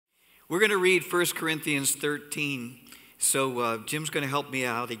We're going to read 1 Corinthians 13. So Jim's going to help me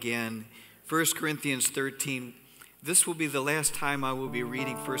out again. 1 Corinthians 13. This will be the last time I will be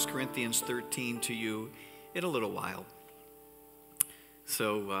reading 1 Corinthians 13 to you in a little while.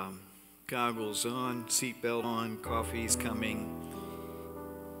 So goggles on, seatbelt on, coffee's coming,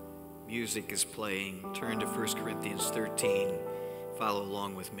 music is playing. Turn to 1 Corinthians 13. Follow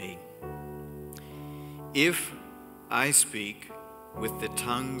along with me. If I speak with the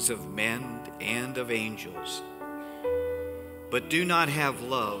tongues of men and of angels, but do not have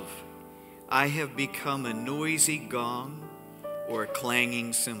love, I have become a noisy gong or a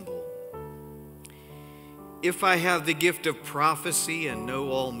clanging cymbal. If I have the gift of prophecy and know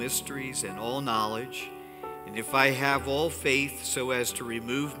all mysteries and all knowledge, and if I have all faith so as to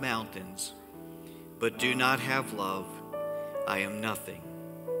remove mountains, but do not have love, I am nothing.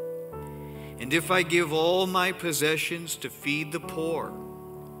 And if I give all my possessions to feed the poor,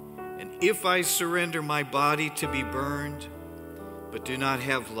 and if I surrender my body to be burned, but do not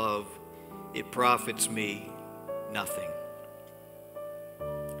have love, it profits me nothing.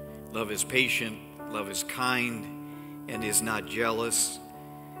 Love is patient, love is kind, and is not jealous.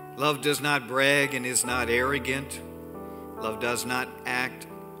 Love does not brag and is not arrogant. Love does not act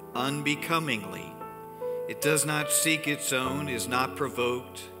unbecomingly. It does not seek its own, is not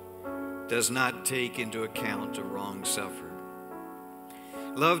provoked, does not take into account a wrong suffered.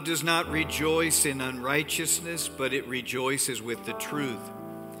 Love does not rejoice in unrighteousness, but it rejoices with the truth,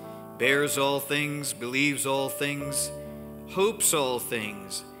 bears all things, believes all things, hopes all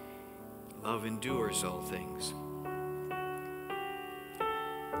things. Love endures all things.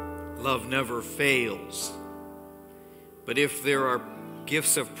 Love never fails. But if there are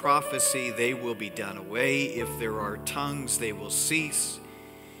gifts of prophecy, they will be done away. If there are tongues, they will cease.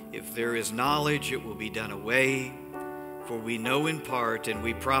 If there is knowledge, it will be done away. For we know in part and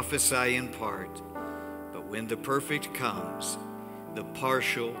we prophesy in part. But when the perfect comes, the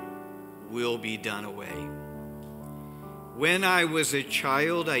partial will be done away. When I was a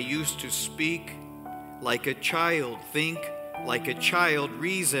child, I used to speak like a child, think like a child,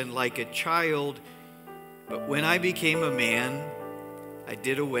 reason like a child. But when I became a man, I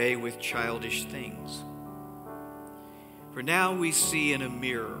did away with childish things. For now we see in a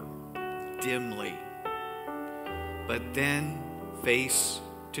mirror, dimly, but then face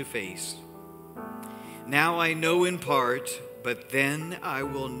to face. Now I know in part, but then I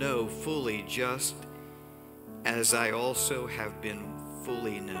will know fully, just as I also have been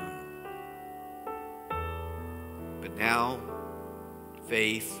fully known. But now,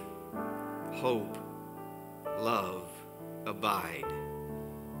 faith, hope, love abide.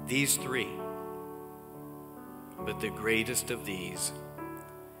 These three. But the greatest of these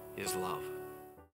is love.